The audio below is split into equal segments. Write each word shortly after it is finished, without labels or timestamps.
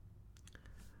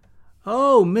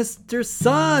Oh, Mr.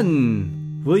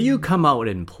 Sun! Will you come out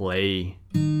and play?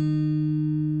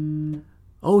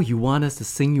 Oh, you want us to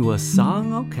sing you a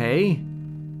song? Okay.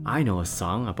 I know a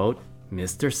song about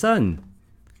Mr. Sun.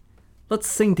 Let's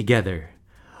sing together.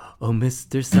 Oh,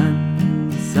 Mr.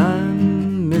 Sun,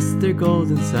 Sun, Mr.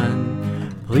 Golden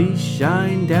Sun, please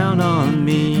shine down on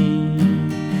me.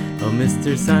 Oh,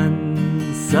 Mr.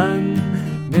 Sun, Sun,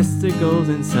 Mr.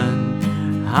 Golden Sun,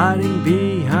 hiding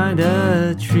behind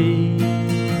a tree.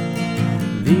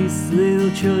 These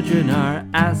little children are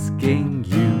asking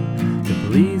you to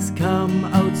please come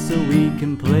out so we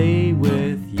can play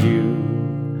with you.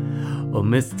 Oh,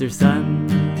 Mr. Sun,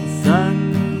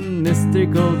 Sun,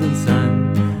 Mr. Golden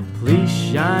Sun, please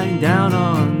shine down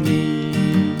on me.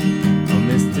 Oh,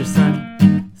 Mr.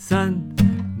 Sun, Sun,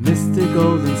 Mr.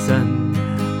 Golden Sun,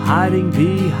 hiding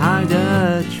behind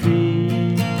a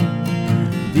tree.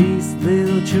 These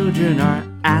little children are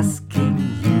asking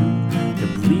you to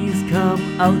please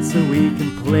come out so we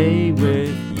can play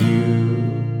with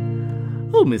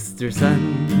you. Oh, Mr. Sun,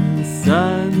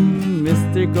 Sun,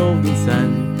 Mr. Golden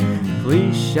Sun,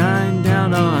 please shine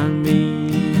down on me.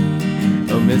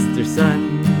 Oh, Mr.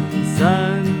 Sun,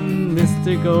 Sun,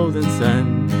 Mr. Golden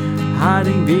Sun,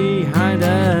 hiding behind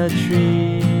a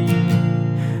tree.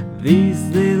 These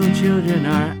little children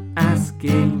are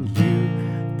asking you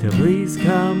to please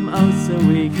come out so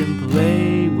we can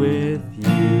play with you.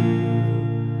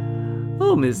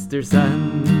 Oh, Mr.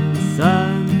 Sun,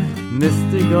 Sun,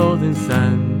 Mr. Golden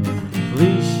Sun,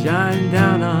 please shine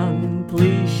down on,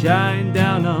 please shine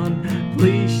down on,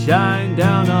 please shine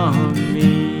down on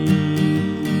me.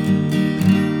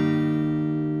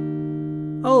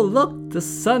 Oh, look, the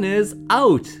sun is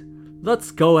out. Let's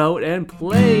go out and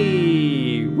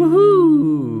play.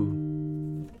 Woohoo!